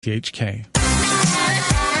THK.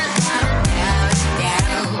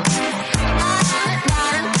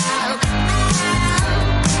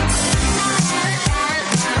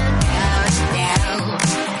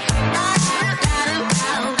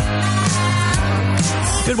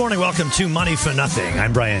 Good morning. Welcome to Money for Nothing.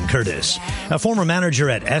 I'm Brian Curtis. A former manager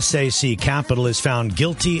at SAC Capital is found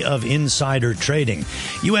guilty of insider trading.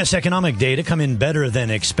 U.S. economic data come in better than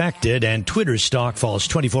expected, and Twitter stock falls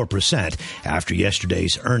 24% after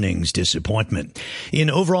yesterday's earnings disappointment. In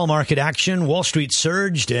overall market action, Wall Street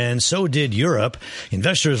surged, and so did Europe.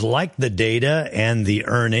 Investors liked the data and the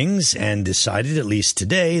earnings and decided, at least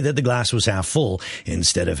today, that the glass was half full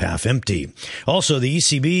instead of half empty. Also, the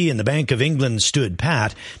ECB and the Bank of England stood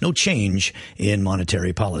pat. No change in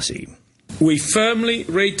monetary policy. We firmly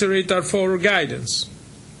reiterate our forward guidance.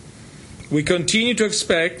 We continue to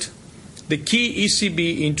expect the key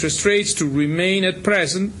ECB interest rates to remain at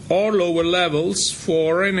present or lower levels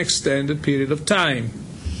for an extended period of time.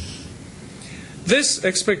 This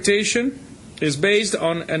expectation is based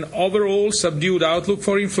on an overall subdued outlook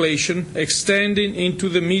for inflation extending into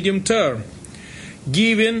the medium term,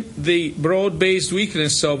 given the broad-based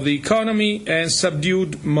weakness of the economy and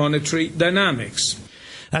subdued monetary dynamics.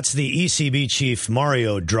 That's the ECB chief,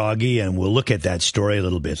 Mario Draghi, and we'll look at that story a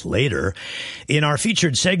little bit later. In our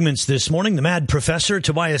featured segments this morning, the mad professor,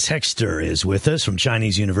 Tobias Hexter, is with us from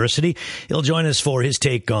Chinese University. He'll join us for his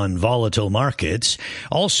take on volatile markets.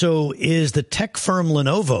 Also, is the tech firm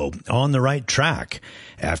Lenovo on the right track?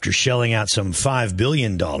 After shelling out some $5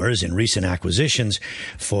 billion in recent acquisitions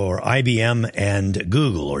for IBM and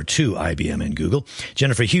Google, or to IBM and Google.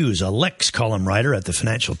 Jennifer Hughes, a Lex column writer at the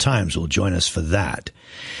Financial Times, will join us for that.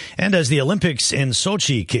 And as the Olympics in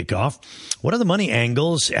Sochi kick off, what are the money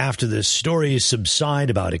angles after the stories subside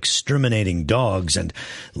about exterminating dogs and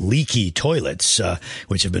leaky toilets,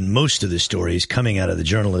 which have been most of the stories coming out of the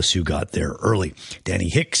journalists who got there early? Danny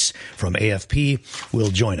Hicks from AFP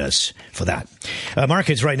will join us for that.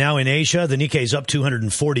 Markets right now in Asia, the Nikkei is up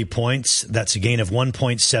 240 points. That's a gain of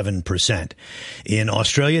 1.7%. In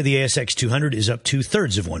Australia, the ASX 200 is up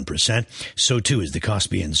 2/3%. So too is the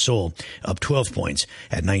Kospi in Seoul, up 12 points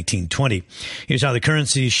at 1920. Here's how the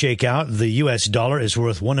currencies shake out. The U.S. dollar is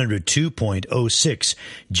worth 102.06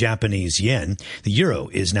 Japanese yen. The euro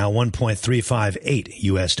is now 1.358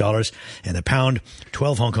 U.S. dollars, and the pound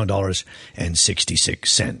 12 Hong Kong dollars and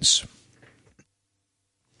 66 cents.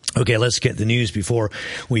 Okay, let's get the news before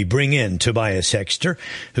we bring in Tobias Hexter,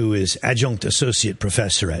 who is adjunct associate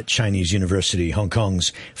professor at Chinese University, Hong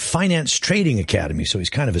Kong's Finance Trading Academy. So he's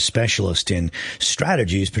kind of a specialist in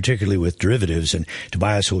strategies, particularly with derivatives. And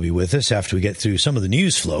Tobias will be with us after we get through some of the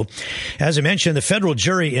news flow. As I mentioned, the federal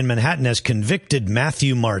jury in Manhattan has convicted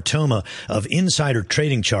Matthew Martoma of insider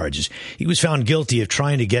trading charges. He was found guilty of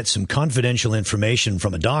trying to get some confidential information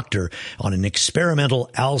from a doctor on an experimental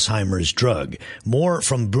Alzheimer's drug. More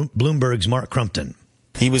from Bloomberg's Mark Crumpton.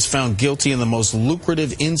 He was found guilty in the most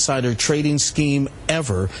lucrative insider trading scheme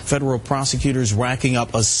ever. Federal prosecutors racking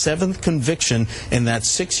up a 7th conviction in that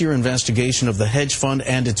 6-year investigation of the hedge fund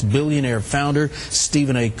and its billionaire founder,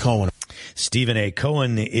 Stephen A. Cohen. Stephen A.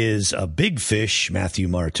 Cohen is a big fish. Matthew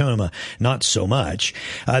Martoma, not so much.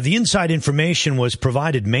 The inside information was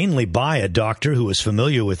provided mainly by a doctor who was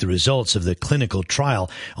familiar with the results of the clinical trial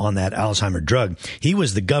on that Alzheimer drug. He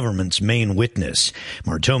was the government's main witness.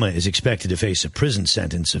 Martoma is expected to face a prison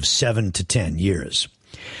sentence of 7 to 10 years.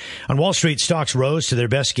 On Wall Street, stocks rose to their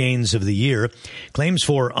best gains of the year. Claims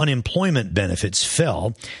for unemployment benefits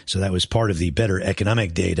fell, so that was part of the better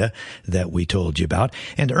economic data that we told you about.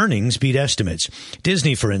 And earnings beat estimates.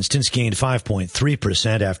 Disney, for instance, gained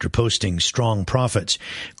 5.3% after posting strong profits.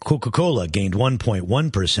 Coca-Cola gained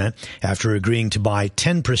 1.1% after agreeing to buy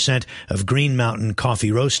 10% of Green Mountain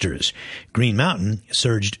Coffee Roasters. Green Mountain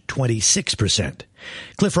surged 26%.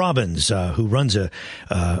 Cliff Robbins, who runs a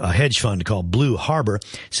hedge fund called Blue Harbor,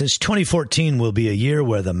 says 2014 will be a year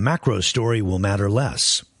where the macro story will matter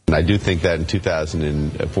less. I do think that in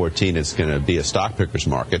 2014 it's going to be a stock picker's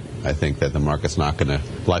market. I think that the market's not going to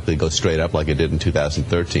likely go straight up like it did in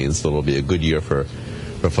 2013, so it'll be a good year for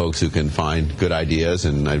folks who can find good ideas,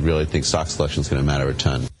 and I really think stock selection is going to matter a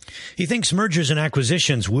ton. He thinks mergers and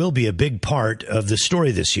acquisitions will be a big part of the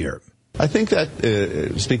story this year. I think that,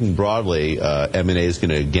 speaking broadly, M&A is going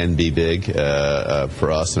to again be big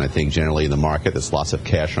for us, and I think generally in the market there's lots of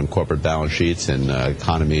cash on corporate balance sheets, and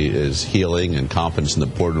economy is healing, and confidence in the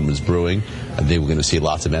boardroom is brewing. I think we're going to see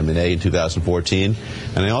lots of M&A in 2014,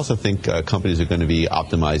 and I also think companies are going to be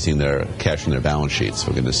optimizing their cash on their balance sheets.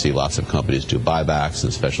 We're going to see lots of companies do buybacks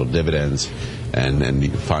and special dividends,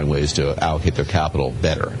 and find ways to allocate their capital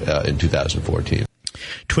better in 2014.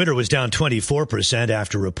 Twitter was down 24%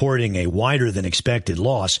 after reporting a wider than expected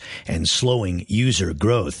loss and slowing user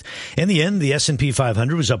growth. In the end, the S&P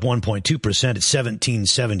 500 was up 1.2% at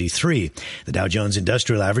 1773. The Dow Jones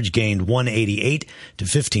Industrial Average gained 188 to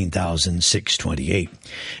 15,628.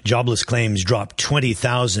 Jobless claims dropped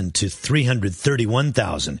 20,000 to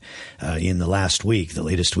 331,000 in the last week, the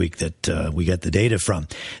latest week that we get the data from.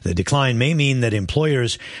 The decline may mean that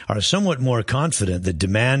employers are somewhat more confident that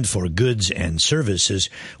demand for goods and services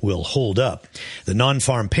will hold up. The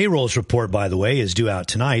non-farm payrolls report, by the way, is due out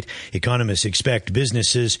tonight. Economists expect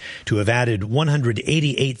businesses to have added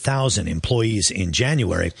 188,000 employees in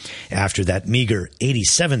January after that meager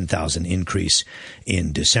 87,000 increase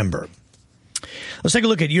in December. Let's take a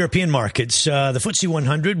look at European markets. The FTSE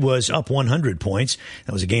 100 was up 100 points.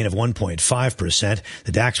 That was a gain of 1.5%.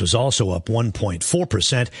 The DAX was also up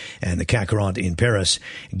 1.4%, and the CAC 40 in Paris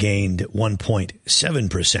gained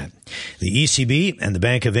 1.7%. The ECB and the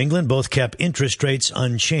Bank of England both kept interest rates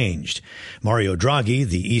unchanged. Mario Draghi,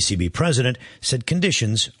 the ECB president, said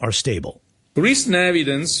conditions are stable. Recent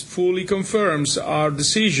evidence fully confirms our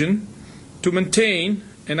decision to maintain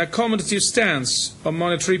an accommodative stance on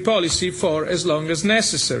monetary policy for as long as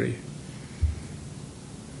necessary,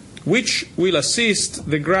 which will assist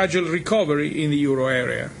the gradual recovery in the euro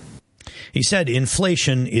area. He said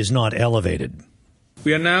inflation is not elevated.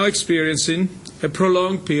 We are now experiencing a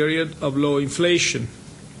prolonged period of low inflation,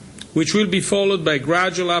 which will be followed by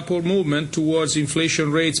gradual upward movement towards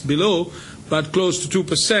inflation rates below but close to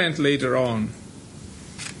 2% later on.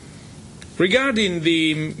 Regarding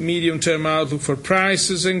the medium-term outlook for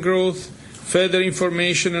prices and growth, further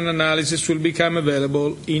information and analysis will become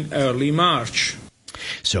available in early March.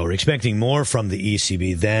 So we're expecting more from the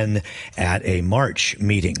ECB then at a March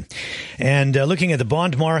meeting. And looking at the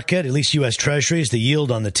bond market, at least U.S. Treasuries, the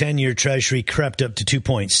yield on the 10-year Treasury crept up to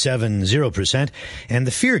 2.70%. And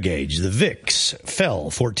the fear gauge, the VIX, fell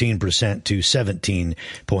 14% to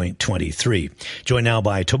 17.23. Joined now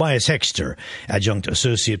by Tobias Hexter, Adjunct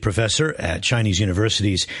Associate Professor at Chinese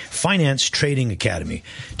University's Finance Trading Academy.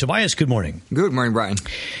 Tobias, good morning. Good morning, Brian.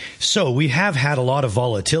 So we have had a lot of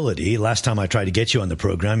volatility. Last time I tried to get you on the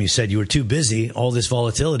program, you said you were too busy. All this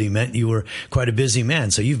volatility meant you were quite a busy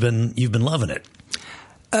man. So you've been loving it.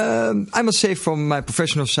 I must say, from my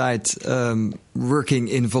professional side, working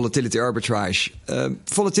in volatility arbitrage,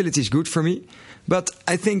 volatility is good for me. But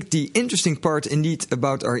I think the interesting part indeed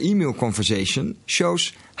about our email conversation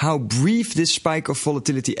shows how brief this spike of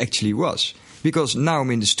volatility actually was. Because now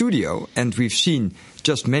I'm in the studio and we've seen,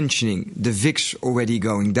 just mentioning the VIX already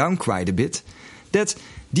going down quite a bit, that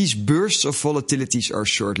these bursts of volatilities are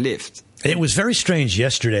short-lived. It was very strange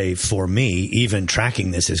yesterday for me, even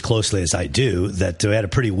tracking this as closely as I do, that we had a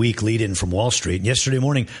pretty weak lead-in from Wall Street. And yesterday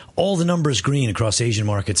morning, all the numbers green across Asian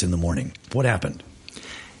markets in the morning. What happened?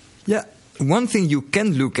 Yeah, one thing you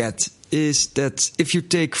can look at is that if you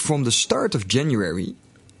take from the start of January,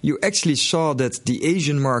 you actually saw that the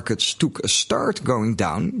Asian markets took a start going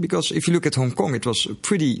down, because if you look at Hong Kong, it was a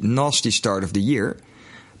pretty nasty start of the year,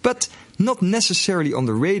 but not necessarily on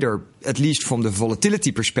the radar, at least from the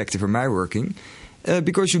volatility perspective in my working,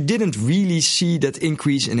 because you didn't really see that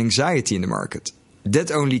increase in anxiety in the market. That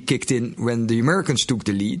only kicked in when the Americans took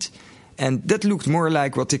the lead, and that looked more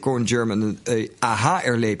like what they call in German a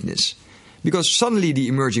Aha-Erlebnis. Because suddenly the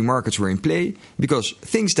emerging markets were in play, because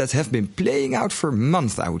things that have been playing out for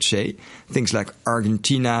months, I would say, things like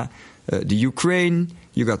Argentina, the Ukraine,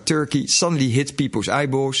 you got Turkey, suddenly hit people's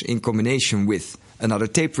eyeballs in combination with another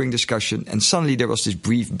tapering discussion, and suddenly there was this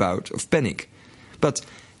brief bout of panic. But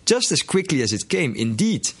just as quickly as it came,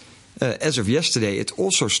 indeed, as of yesterday, it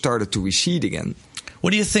also started to recede again. What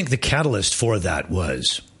do you think the catalyst for that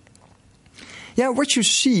was? Yeah, what you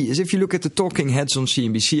see is, if you look at the talking heads on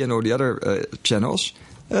CNBC and all the other channels,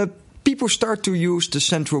 people start to use the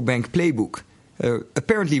central bank playbook.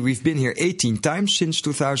 Apparently, we've been here 18 times since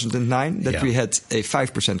 2009 that we had a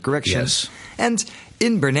 5% correction. Yes. And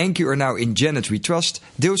in Bernanke or now in Janet we trust,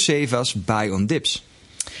 they'll save us buy on dips.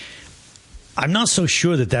 I'm not so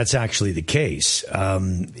sure that that's actually the case.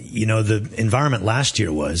 The environment last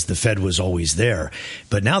year was the Fed was always there,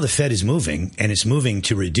 but now the Fed is moving, and it's moving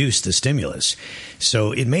to reduce the stimulus.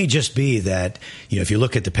 So it may just be that, if you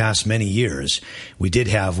look at the past many years, we did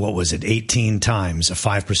have, 18 times a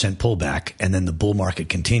 5% pullback, and then the bull market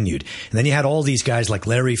continued. And then you had all these guys like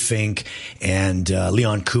Larry Fink and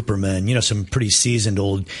Leon Cooperman, some pretty seasoned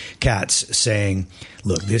old cats saying,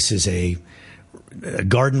 look, this is a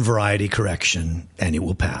garden variety correction, and it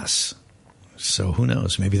will pass. So who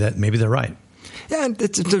knows? Maybe they're right. Yeah, and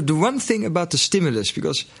the one thing about the stimulus,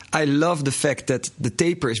 because I love the fact that the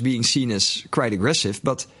taper is being seen as quite aggressive,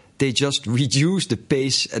 but they just reduce the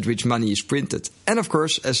pace at which money is printed. And of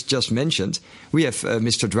course, as just mentioned, we have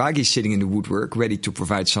Mr. Draghi sitting in the woodwork, ready to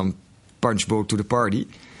provide some punch bowl to the party.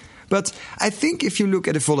 But I think if you look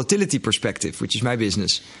at a volatility perspective, which is my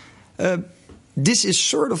business, this is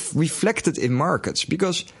sort of reflected in markets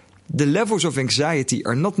because the levels of anxiety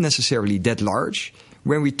are not necessarily that large.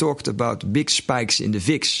 When we talked about big spikes in the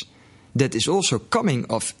VIX, that is also coming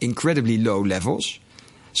off incredibly low levels.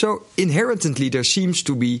 So inherently there seems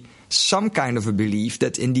to be some kind of a belief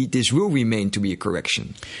that indeed this will remain to be a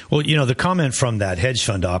correction. Well, the comment from that hedge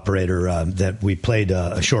fund operator that we played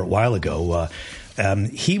a short while ago,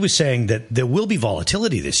 he was saying that there will be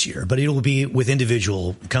volatility this year, but it will be with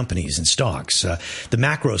individual companies and stocks. The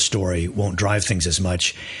macro story won't drive things as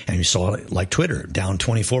much. And you saw like Twitter down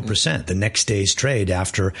 24% the next day's trade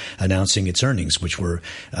after announcing its earnings, which were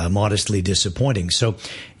modestly disappointing. So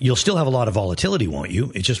you'll still have a lot of volatility, won't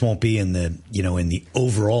you? It just won't be in the, in the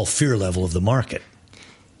overall fear level of the market.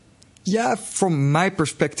 Yeah, from my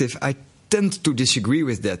perspective, I tend to disagree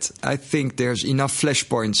with that. I think there's enough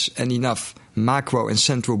flashpoints and enough macro and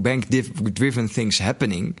central bank driven things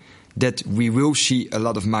happening that we will see a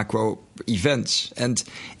lot of macro events. And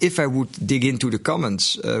if I would dig into the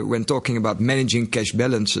comments when talking about managing cash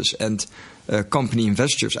balances and company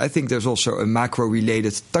investors, I think there's also a macro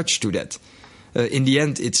related touch to that. In the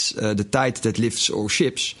end, it's the tide that lifts all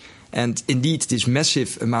ships. And indeed, these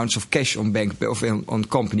massive amounts of cash on on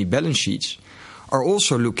company balance sheets are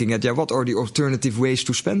also looking at what are the alternative ways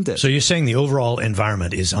to spend that. So you're saying the overall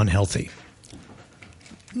environment is unhealthy?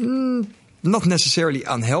 Not necessarily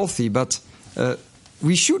unhealthy, but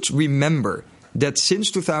we should remember that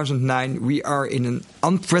since 2009 we are in an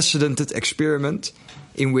unprecedented experiment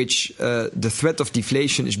in which the threat of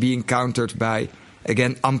deflation is being countered by,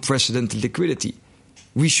 again, unprecedented liquidity.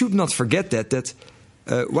 We should not forget that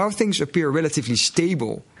while things appear relatively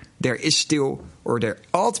stable, there is still, or there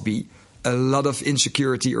ought to be, a lot of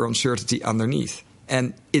insecurity or uncertainty underneath.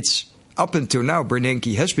 And it's up until now,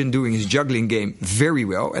 Bernanke has been doing his juggling game very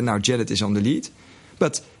well, and now Janet is on the lead.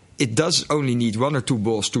 But it does only need one or two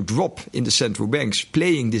balls to drop in the central banks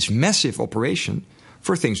playing this massive operation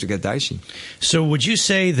for things to get dicey. So would you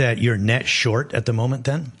say that you're net short at the moment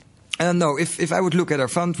then? No, if I would look at our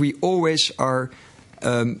fund, we always are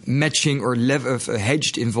matching or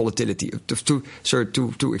hedged in volatility.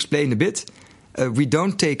 To explain a bit, we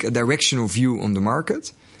don't take a directional view on the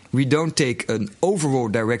market. We don't take an overall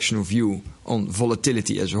directional view on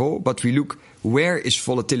volatility as a whole, but we look where is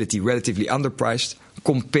volatility relatively underpriced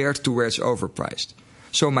compared to where it's overpriced.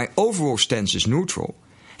 So my overall stance is neutral.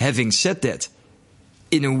 Having said that,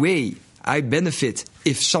 in a way, I benefit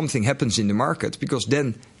if something happens in the market because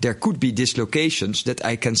then there could be dislocations that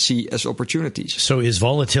I can see as opportunities. So is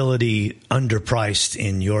volatility underpriced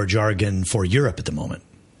in your jargon for Europe at the moment?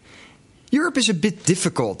 Europe is a bit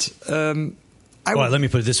difficult. Let me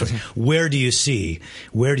put it this way. Where do you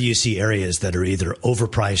see areas that are either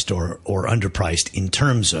overpriced or underpriced in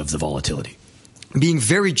terms of the volatility? Being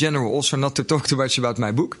very general, also not to talk too much about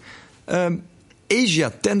my book,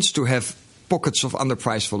 Asia tends to have pockets of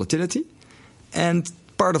underpriced volatility. And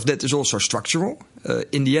part of that is also structural.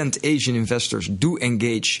 In the end, Asian investors do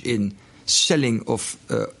engage in selling of,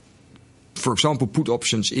 for example, put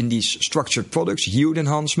options in these structured products, yield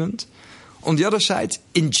enhancement. On the other side,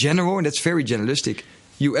 in general, and that's very generalistic,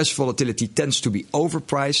 US volatility tends to be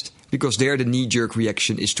overpriced because there the knee-jerk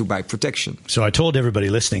reaction is to buy protection. So I told everybody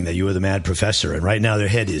listening that you were the mad professor, and right now their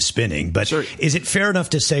head is spinning. But sure. Is it fair enough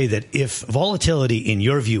to say that if volatility, in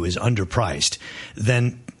your view, is underpriced,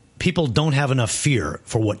 then people don't have enough fear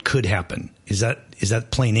for what could happen? Is that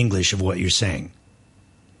plain English of what you're saying?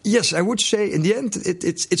 Yes, I would say in the end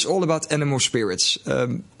it's all about animal spirits.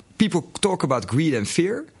 People talk about greed and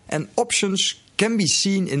fear, and options can be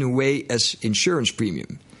seen in a way as insurance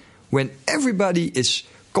premium. When everybody is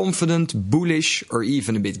confident, bullish, or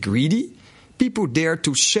even a bit greedy, people dare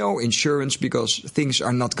to sell insurance because things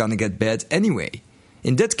are not going to get bad anyway.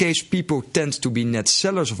 In that case, people tend to be net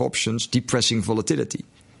sellers of options, depressing volatility.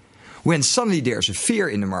 When suddenly there's a fear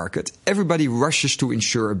in the market, everybody rushes to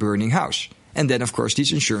insure a burning house. And then, of course,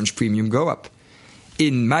 these insurance premiums go up.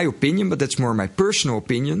 In my opinion, but that's more my personal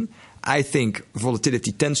opinion, I think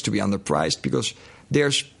volatility tends to be underpriced because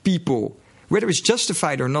there's people, whether it's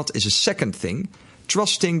justified or not is a second thing,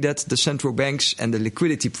 trusting that the central banks and the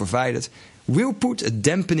liquidity provided will put a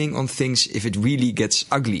dampening on things if it really gets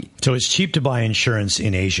ugly. So it's cheap to buy insurance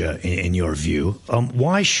in Asia, in your view.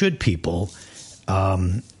 Why should people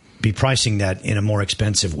be pricing that in a more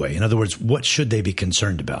expensive way? In other words, what should they be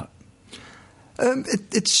concerned about?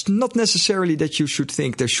 It's not necessarily that you should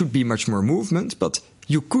think there should be much more movement, but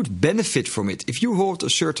you could benefit from it. If you hold a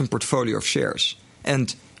certain portfolio of shares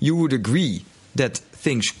and you would agree that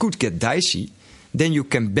things could get dicey, then you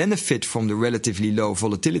can benefit from the relatively low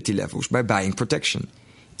volatility levels by buying protection.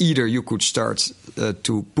 Either you could start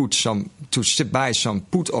to buy some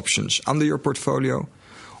put options under your portfolio,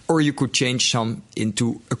 or you could change some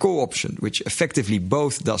into a call option, which effectively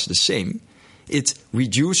both does the same. It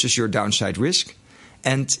reduces your downside risk,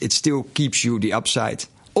 and it still keeps you the upside,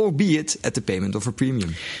 albeit at the payment of a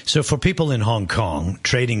premium. So for people in Hong Kong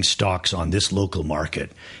trading stocks on this local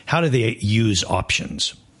market, how do they use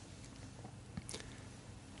options?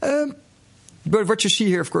 But what you see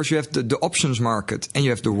here, of course, you have the options market and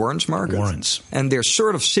you have the warrants market. Warrants. And they're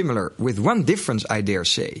sort of similar, with one difference, I dare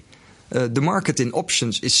say. The market in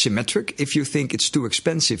options is symmetric. If you think it's too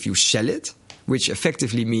expensive, you sell it, which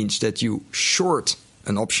effectively means that you short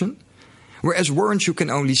an option. Whereas warrants you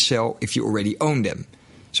can only sell if you already own them.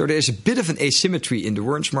 So there's a bit of an asymmetry in the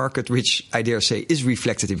warrants market, which I dare say is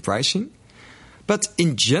reflected in pricing. But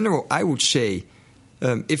in general, I would say,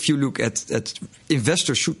 if you look at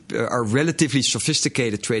investors are relatively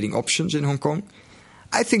sophisticated trading options in Hong Kong,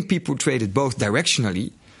 I think people trade it both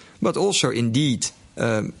directionally, but also indeed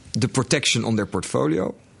the protection on their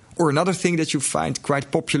portfolio. Or another thing that you find quite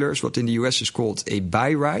popular is what in the US is called a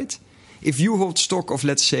buy ride. If you hold stock of,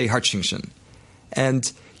 let's say, Hutchinson,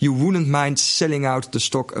 and you wouldn't mind selling out the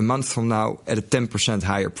stock a month from now at a 10%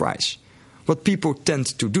 higher price, what people tend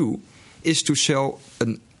to do is to sell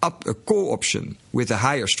a call option with a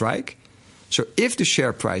higher strike. So if the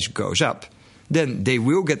share price goes up, then they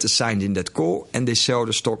will get assigned in that call and they sell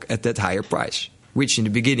the stock at that higher price, which in the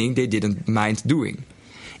beginning they didn't mind doing.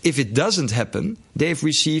 If it doesn't happen, they've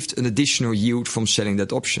received an additional yield from selling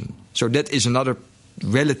that option. So that is another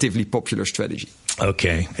relatively popular strategy.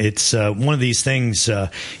 Okay. It's one of these things,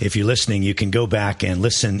 if you're listening, you can go back and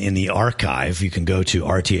listen in the archive. You can go to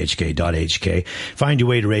rthk.hk, find your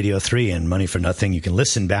way to Radio 3 and Money for Nothing. You can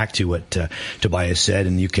listen back to what Tobias said,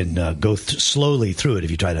 and you can go slowly through it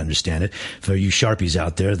if you try to understand it. For you Sharpies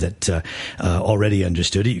out there that already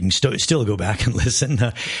understood it, you can still go back and listen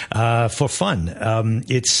for fun.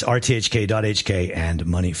 It's rthk.hk and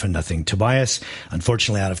Money for Nothing. Tobias,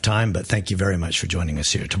 unfortunately out of time, but thank you very much for joining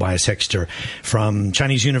us here. Tobias Hexter from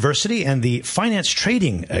Chinese University and the Finance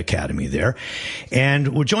Trading Academy there. And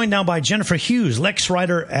we're joined now by Jennifer Hughes, Lex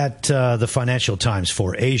writer at the Financial Times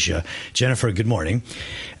for Asia. Jennifer, good morning.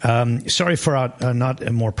 Sorry for not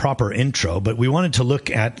a more proper intro, but we wanted to look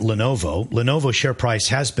at Lenovo. Lenovo share price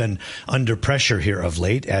has been under pressure here of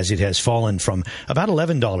late, as it has fallen from about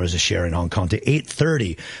 $11 a share in Hong Kong to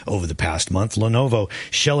 $8.30 over the past month. Lenovo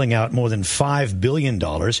shelling out more than $5 billion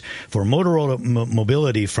for Motorola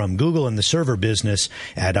Mobility from Google and the server business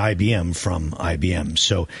at IBM from IBM.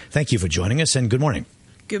 So thank you for joining us, and good morning.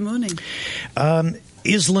 Good morning.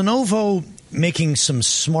 Is Lenovo making some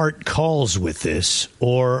smart calls with this,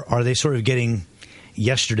 or are they sort of getting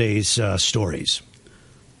yesterday's stories?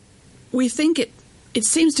 We think it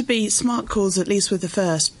seems to be smart calls, at least with the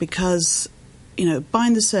first, because, you know,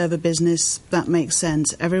 buying the server business, that makes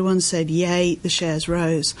sense. Everyone said, yay, the shares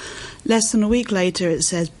rose. Less than a week later, it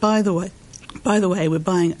says, by the way, we're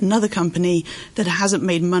buying another company that hasn't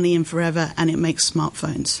made money in forever, and it makes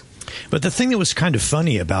smartphones. But the thing that was kind of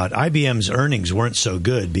funny about IBM's earnings weren't so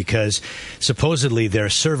good because supposedly their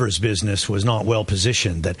servers business was not well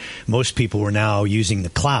positioned, that most people were now using the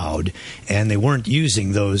cloud and they weren't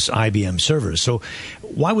using those IBM servers. So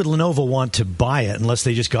why would Lenovo want to buy it unless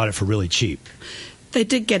they just got it for really cheap? They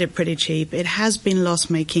did get it pretty cheap. It has been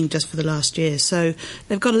loss-making just for the last year, so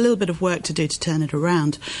they've got a little bit of work to do to turn it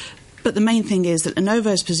around. But the main thing is that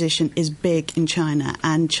Lenovo's position is big in China,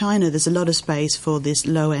 and China, there's a lot of space for this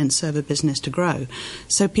low-end server business to grow.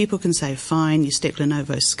 So people can say, fine, you stick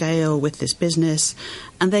Lenovo's scale with this business,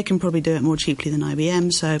 and they can probably do it more cheaply than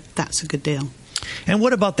IBM, so that's a good deal. And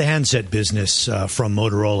what about the handset business from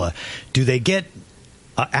Motorola? Do they get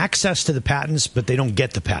access to the patents, but they don't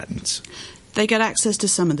get the patents? They get access to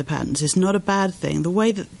some of the patents. It's not a bad thing. The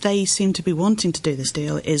way that they seem to be wanting to do this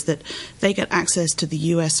deal is that they get access to the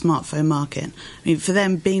US smartphone market. I mean, for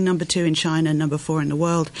them, being number 2 in China, number 4 in the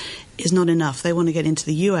world is not enough. They want to get into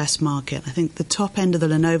the US market. I think the top end of the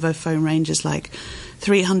Lenovo phone range is like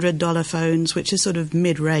 $300 phones, which is sort of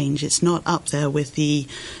mid-range. It's not up there with the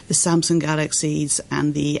Samsung Galaxies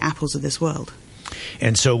and the Apples of this world.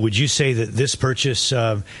 And so would you say that this purchase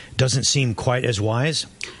doesn't seem quite as wise?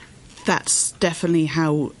 That's definitely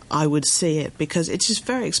how I would see it, because it's just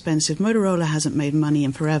very expensive. Motorola hasn't made money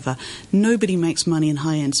in forever. Nobody makes money in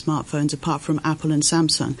high-end smartphones apart from Apple and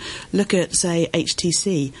Samsung. Look at, say,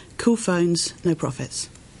 HTC. Cool phones, no profits.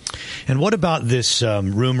 And what about this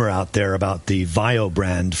rumor out there about the Vaio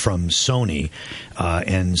brand from Sony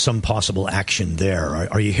and some possible action there?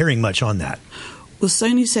 Are you hearing much on that? Well,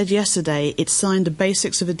 Sony said yesterday it signed the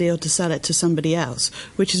basics of a deal to sell it to somebody else,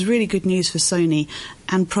 which is really good news for Sony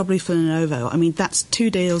and probably for Lenovo. I mean, that's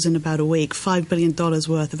 2 deals in about a week, $5 billion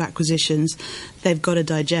worth of acquisitions they've got to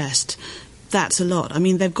digest. That's a lot. I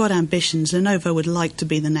mean, they've got ambitions. Lenovo would like to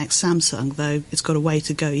be the next Samsung, though it's got a way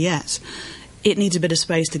to go yet. It needs a bit of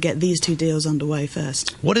space to get these 2 deals underway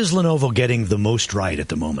first. What is Lenovo getting the most right at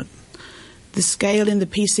the moment? The scale in the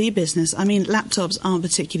PC business. I mean, laptops aren't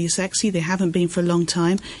particularly sexy. They haven't been for a long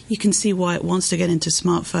time. You can see why it wants to get into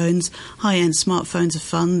smartphones. High-end smartphones are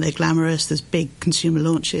fun. They're glamorous. There's big consumer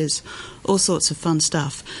launches, all sorts of fun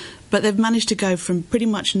stuff. But they've managed to go from pretty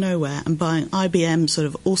much nowhere and buying IBM sort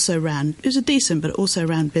of also ran, it was a decent but also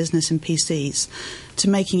ran business in PCs, to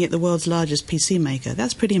making it the world's largest PC maker.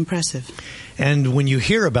 That's pretty impressive. And when you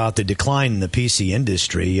hear about the decline in the PC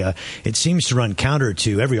industry, it seems to run counter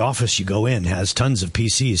to every office you go in has tons of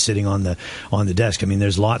PCs sitting on the desk. I mean,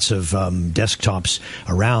 there's lots of desktops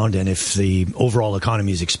around, and if the overall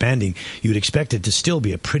economy is expanding, you'd expect it to still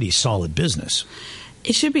be a pretty solid business.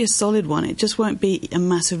 It should be a solid one. It just won't be a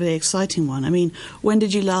massively exciting one. I mean, when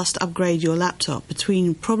did you last upgrade your laptop?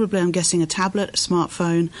 Between probably, I'm guessing, a tablet, a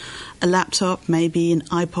smartphone, a laptop, maybe an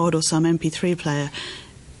iPod or some MP3 player.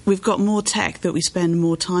 We've got more tech that we spend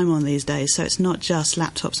more time on these days, so it's not just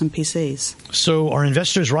laptops and PCs. So are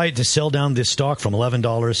investors right to sell down this stock from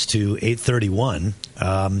 $11 to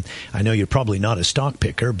 $8.31? I know you're probably not a stock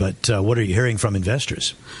picker, but what are you hearing from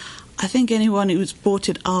investors? I think anyone who's bought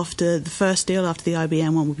it after the first deal, after the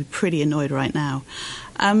IBM one, would be pretty annoyed right now.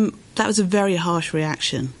 That was a very harsh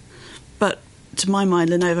reaction. But to my mind,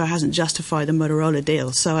 Lenovo hasn't justified the Motorola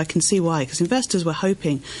deal, so I can see why, because investors were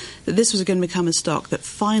hoping that this was going to become a stock that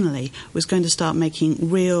finally was going to start making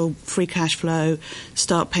real free cash flow,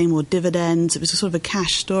 start paying more dividends. It was a sort of a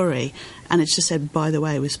cash story, and it's just said, by the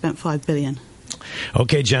way, we spent $5 billion.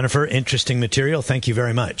 Okay, Jennifer, interesting material. Thank you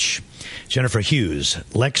very much. Jennifer Hughes,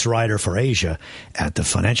 Lex writer for Asia at the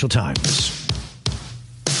Financial Times.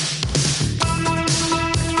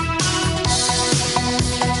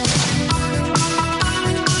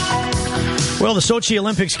 Well, the Sochi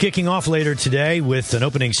Olympics kicking off later today with an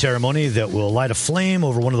opening ceremony that will light a flame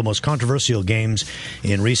over one of the most controversial games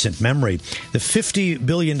in recent memory. The $50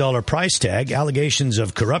 billion price tag, allegations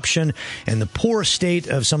of corruption, and the poor state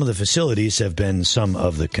of some of the facilities have been some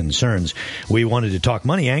of the concerns. We wanted to talk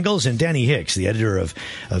money angles, and Danny Hicks, the editor of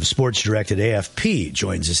Sports Direct at AFP,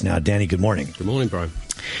 joins us now. Danny, good morning. Good morning, Brian.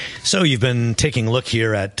 So you've been taking a look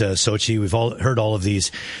here at Sochi. We've all heard all of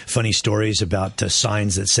these funny stories about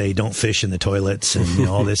signs that say don't fish in the toilets and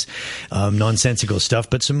all this nonsensical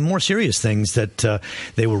stuff, but some more serious things that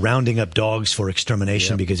they were rounding up dogs for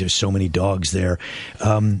extermination because there's so many dogs there.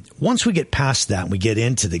 Once we get past that and we get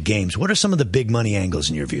into the games, what are some of the big money angles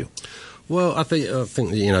in your view? Well, I think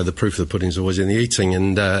the proof of the pudding is always in the eating,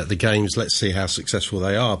 and the games, let's see how successful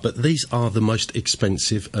they are. But these are the most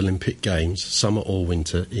expensive Olympic Games, summer or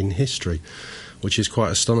winter, in history, which is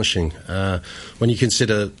quite astonishing. When you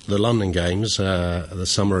consider the London Games, the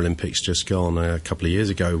Summer Olympics just gone a couple of years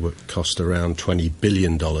ago cost around $20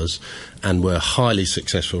 billion and were highly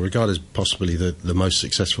successful, regarded as possibly the most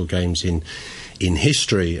successful games in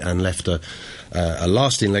history, and left a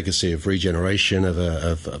lasting legacy of regeneration of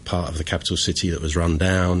a part of the capital city that was run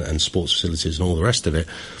down, and sports facilities and all the rest of it.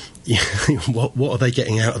 What are they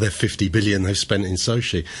getting out of their $50 billion they've spent in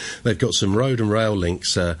Sochi? They've got some road and rail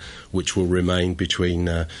links which will remain between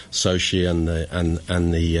Sochi and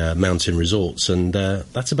the mountain resorts, and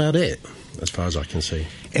that's about it as far as I can see.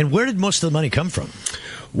 And where did most of the money come from?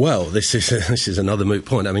 Well, this is another moot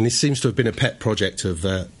point. I mean, this seems to have been a pet project of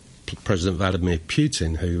President Vladimir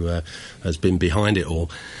Putin, who has been behind it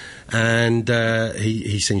all, and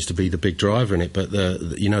he seems to be the big driver in it. But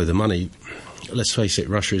the money, let's face it,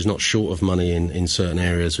 Russia is not short of money in certain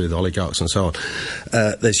areas with oligarchs and so on.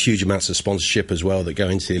 There's huge amounts of sponsorship as well that go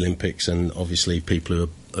into the Olympics, and obviously people who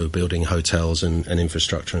are building hotels and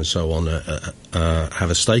infrastructure and so on have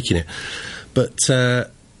a stake in it. But I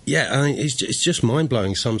mean, it's just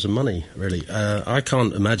mind-blowing sums of money, really. I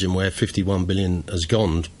can't imagine where $51 billion has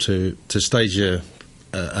gone to stage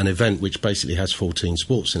an event which basically has 14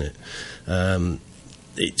 sports in it.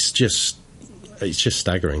 It's just it's just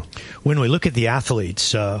staggering. When we look at the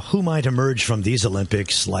athletes, who might emerge from these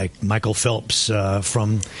Olympics like Michael Phelps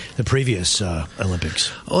from the previous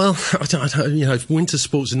Olympics? Well, I don't, winter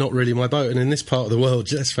sports are not really my boat, and in this part of the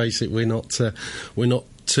world, let's face it, we're not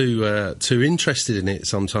too interested in it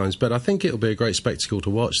sometimes, but I think it'll be a great spectacle to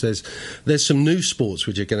watch. There's some new sports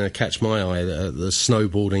which are going to catch my eye. The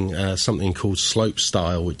snowboarding, something called slope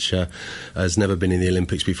style, which has never been in the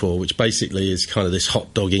Olympics before, which basically is kind of this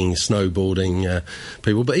hot dogging snowboarding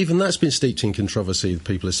people. But even that's been steeped in controversy.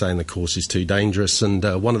 People are saying the course is too dangerous, and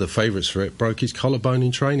one of the favourites for it broke his collarbone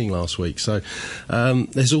in training last week. So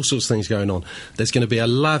there's all sorts of things going on. There's going to be a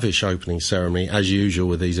lavish opening ceremony as usual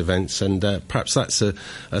with these events, and perhaps that's a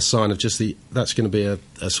sign of that's going to be a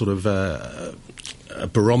sort of a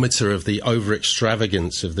barometer of the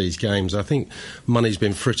over-extravagance of these games. I think money's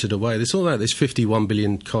been frittered away. There's all that, this 51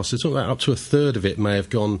 billion cost. It's all that up to a third of it may have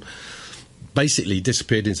gone, basically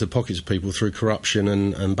disappeared into the pockets of people through corruption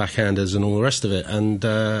and backhanders and all the rest of it. And,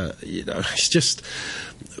 it's just...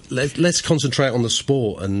 Let's concentrate on the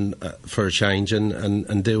sport and for a change,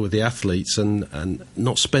 and deal with the athletes and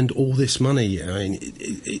not spend all this money. I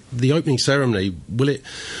mean, the opening ceremony,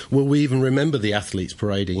 will we even remember the athletes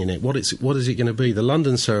parading in it? What is it going to be? The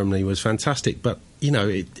London ceremony was fantastic, but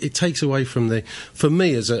it takes away from for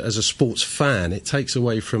me as a sports fan, it takes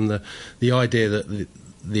away from the idea that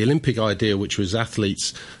the Olympic idea, which was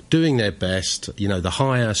athletes doing their best, the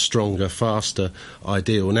higher, stronger, faster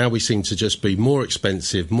ideal. Now we seem to just be more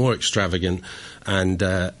expensive, more extravagant, and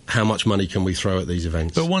how much money can we throw at these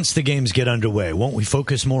events? But once the games get underway, won't we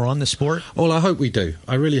focus more on the sport? Well, I hope we do.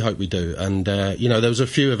 I really hope we do. And, there was a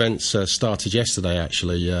few events started yesterday,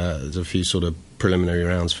 actually. There's a few sort of preliminary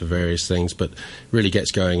rounds for various things, but really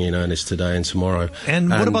gets going in earnest today and tomorrow. And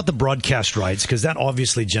what about the broadcast rights? Because that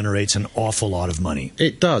obviously generates an awful lot of money.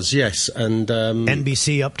 It does, yes. And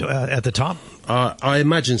NBC up to, at the top? I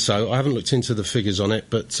imagine so. I haven't looked into the figures on it,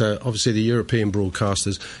 but obviously the European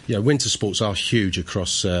broadcasters, winter sports are huge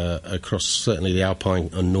across certainly the Alpine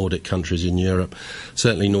and Nordic countries in Europe,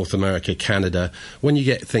 certainly North America, Canada. When you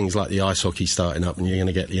get things like the ice hockey starting up and you're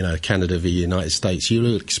going to get, Canada v United States,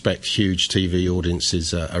 you'll expect huge TV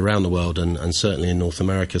audiences around the world and certainly in North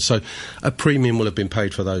America. So a premium will have been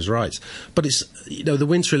paid for those rights. But it's, the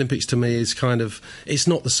Winter Olympics to me is it's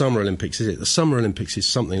not the Summer Olympics, is it? The Summer Olympics is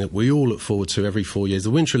something that we all look forward to every 4 years.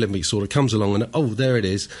 The Winter Olympics sort of comes along and, there it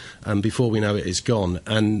is, and before we know it, it's gone.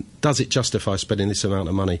 And does it justify spending this amount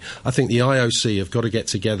of money? I think the IOC have got to get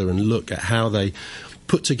together and look at how they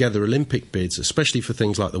put together Olympic bids, especially for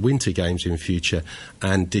things like the Winter Games in future,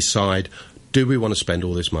 and decide, do we want to spend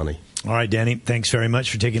all this money? All right, Danny, thanks very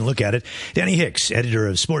much for taking a look at it. Danny Hicks, editor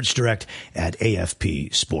of Sports Direct at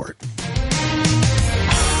AFP Sport.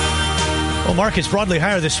 Well, markets broadly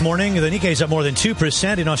higher this morning. The Nikkei's up more than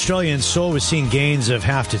 2%. In Australia and Seoul, we're seeing gains of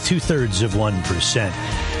 0.5 to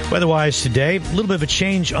 2/3%. Weather-wise today, a little bit of a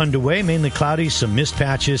change underway, mainly cloudy, some mist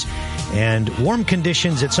patches, and warm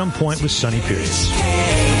conditions at some point with sunny periods.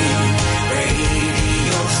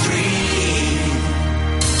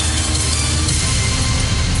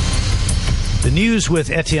 The news with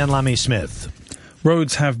Etienne Lamy-Smith.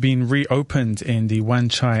 Roads have been reopened in the Wan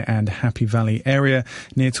Chai and Happy Valley area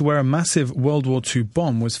near to where a massive World War II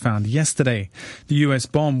bomb was found yesterday. The US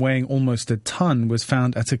bomb, weighing almost a ton, was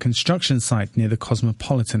found at a construction site near the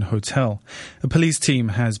Cosmopolitan Hotel. A police team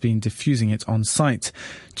has been defusing it on site.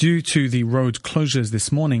 Due to the road closures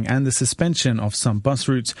this morning and the suspension of some bus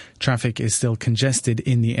routes, traffic is still congested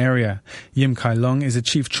in the area. Yim Kai Long is a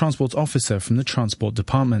chief transport officer from the Transport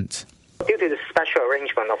Department. Due to the special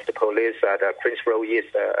arrangement of the police at Prince Road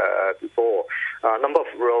East before, a number of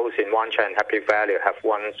roads in Wan Chai and Happy Valley have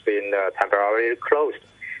once been temporarily closed,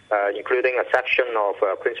 including a section of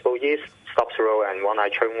Prince Road East, Stopes Road and Wan Ai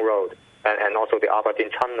Chung Road, and also the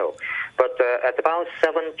Aberdeen Tunnel. But at about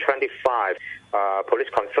 7:25, police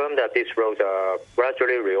confirmed that these roads are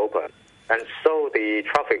gradually reopened, and so the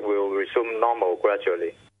traffic will resume normal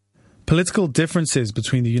gradually. Political differences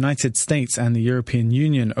between the United States and the European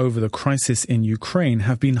Union over the crisis in Ukraine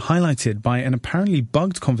have been highlighted by an apparently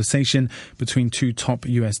bugged conversation between two top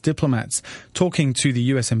U.S. diplomats. Talking to the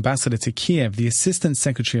U.S. ambassador to Kiev, the Assistant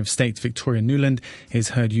Secretary of State Victoria Nuland is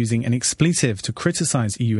heard using an expletive to criticize EU